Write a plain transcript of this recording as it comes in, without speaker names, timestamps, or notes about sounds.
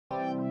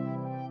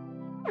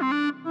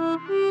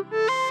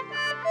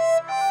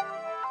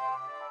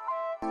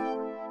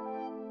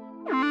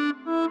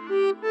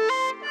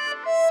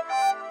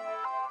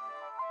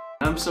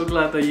I'm so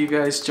glad that you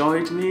guys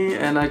joined me,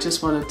 and I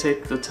just want to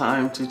take the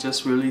time to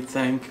just really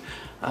thank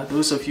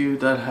those of you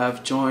that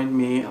have joined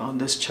me on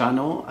this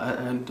channel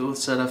and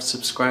those that have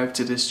subscribed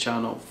to this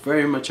channel.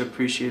 Very much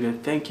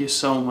appreciated. Thank you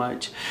so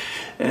much.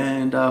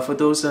 And for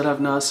those that have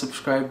not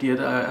subscribed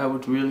yet, I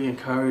would really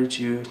encourage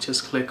you,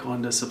 just click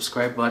on the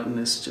subscribe button.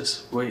 It's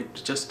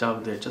just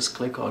down there, just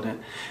click on it,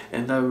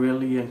 and that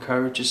really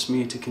encourages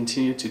me to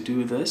continue to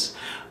do this.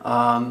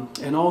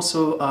 And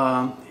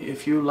also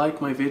if you like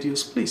my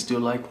videos, please do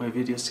like my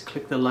videos.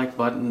 Click the like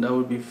button, that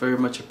would be very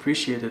much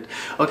appreciated.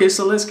 Okay,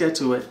 so let's get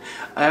to it.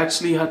 I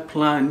actually had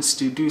plans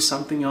to do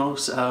something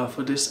else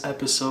for this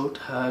episode.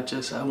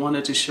 I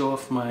wanted to show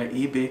off my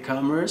eBay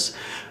cameras,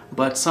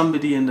 but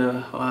somebody in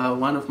the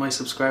one of my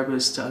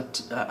subscribers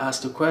that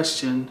asked a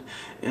question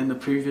in the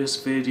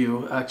previous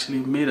video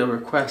actually made a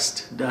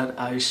request that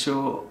I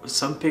show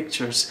some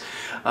pictures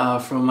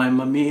from my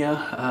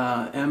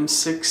Mamiya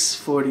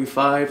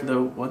M645, the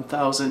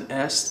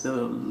 1000S, the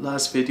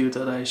last video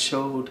that I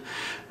showed,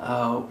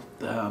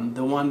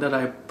 the one that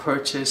I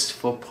purchased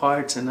for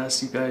parts, and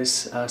as you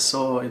guys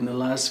saw in the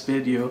last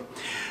video,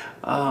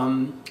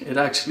 it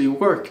actually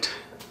worked.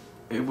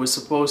 It was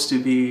supposed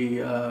to be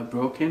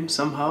broken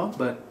somehow,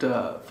 but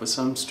for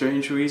some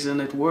strange reason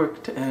it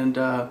worked. And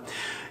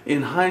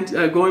in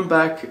hindsight, going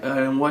back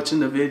and watching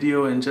the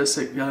video and just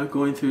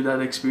going through that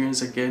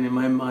experience again in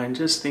my mind,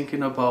 just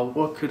thinking about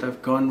what could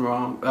have gone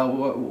wrong,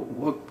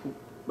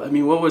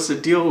 what was the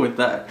deal with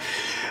that?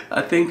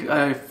 I think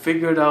I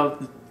figured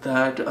out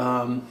that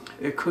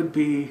it could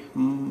be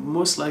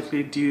most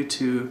likely due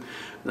to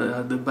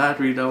the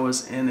battery that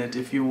was in it.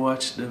 If you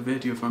watch the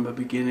video from the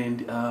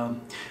beginning,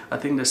 I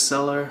think the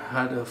seller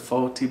had a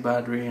faulty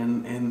battery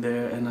in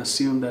there and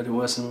assumed that it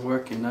wasn't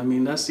working. I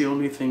mean, that's the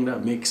only thing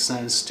that makes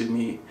sense to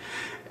me.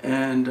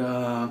 And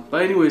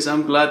but anyways,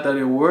 I'm glad that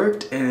it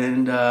worked,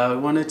 and I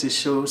wanted to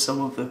show some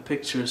of the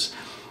pictures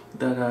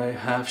that I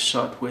have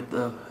shot with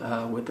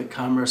the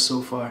camera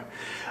so far.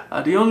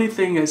 The only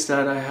thing is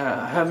that I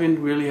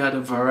haven't really had a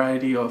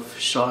variety of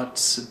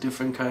shots,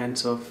 different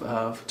kinds of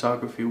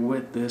photography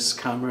with this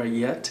camera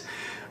yet.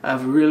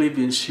 I've really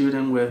been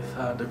shooting with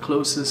the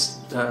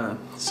closest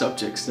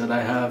subjects that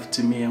I have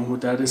to me,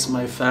 and that is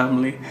my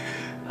family.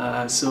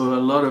 So a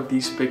lot of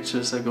these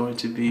pictures are going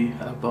to be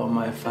about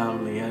my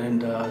family,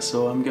 and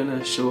so I'm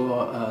gonna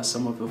show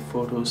some of the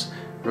photos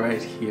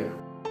right here.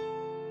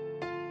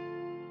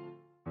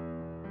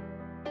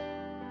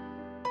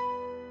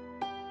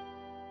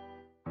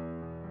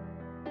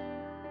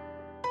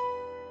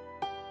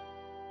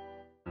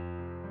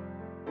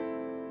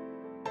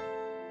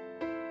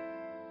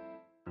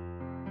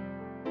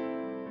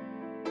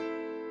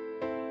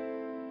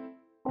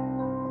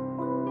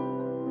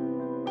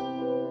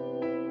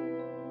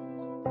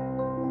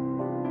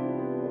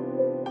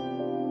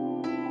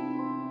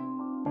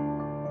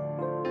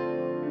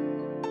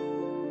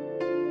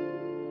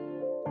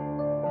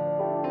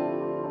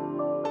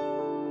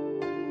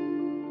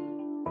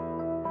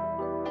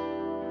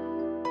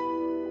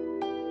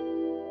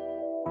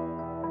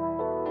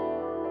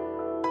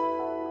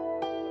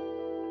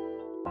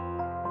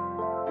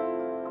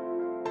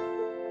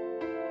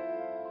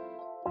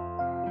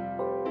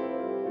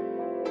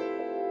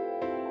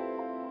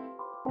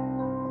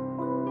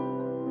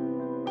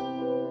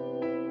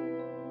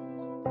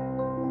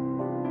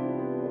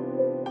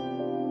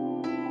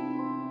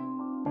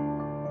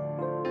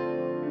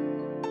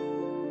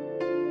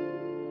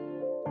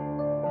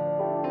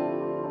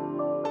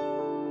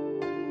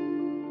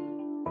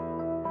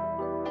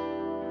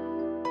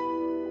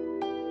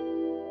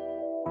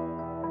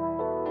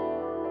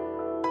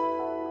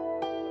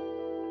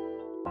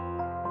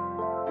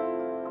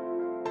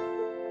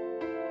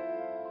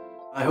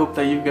 I hope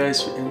that you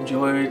guys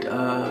enjoyed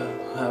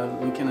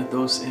looking at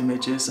those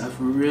images. I've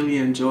really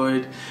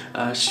enjoyed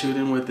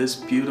shooting with this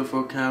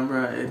beautiful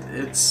camera.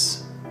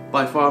 It's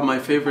by far my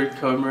favorite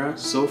camera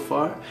so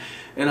far,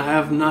 and I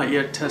have not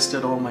yet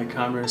tested all my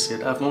cameras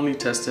yet. I've only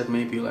tested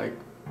maybe like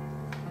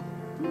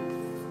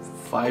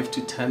 5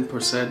 to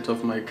 10%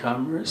 of my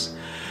cameras.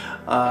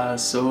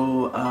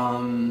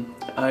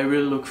 I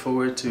really look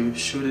forward to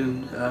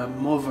shooting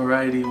more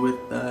variety with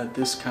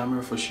this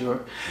camera for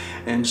sure,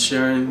 and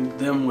sharing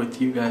them with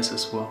you guys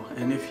as well.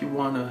 And if you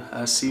want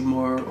to see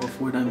more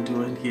of what I'm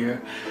doing here,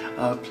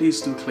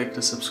 please do click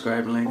the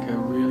subscribe link. I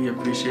really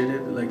appreciate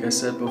it, like I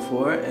said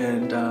before,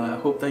 and I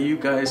hope that you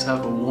guys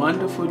have a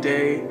wonderful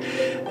day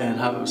and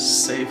have a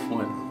safe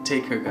one.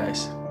 Take care,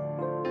 guys.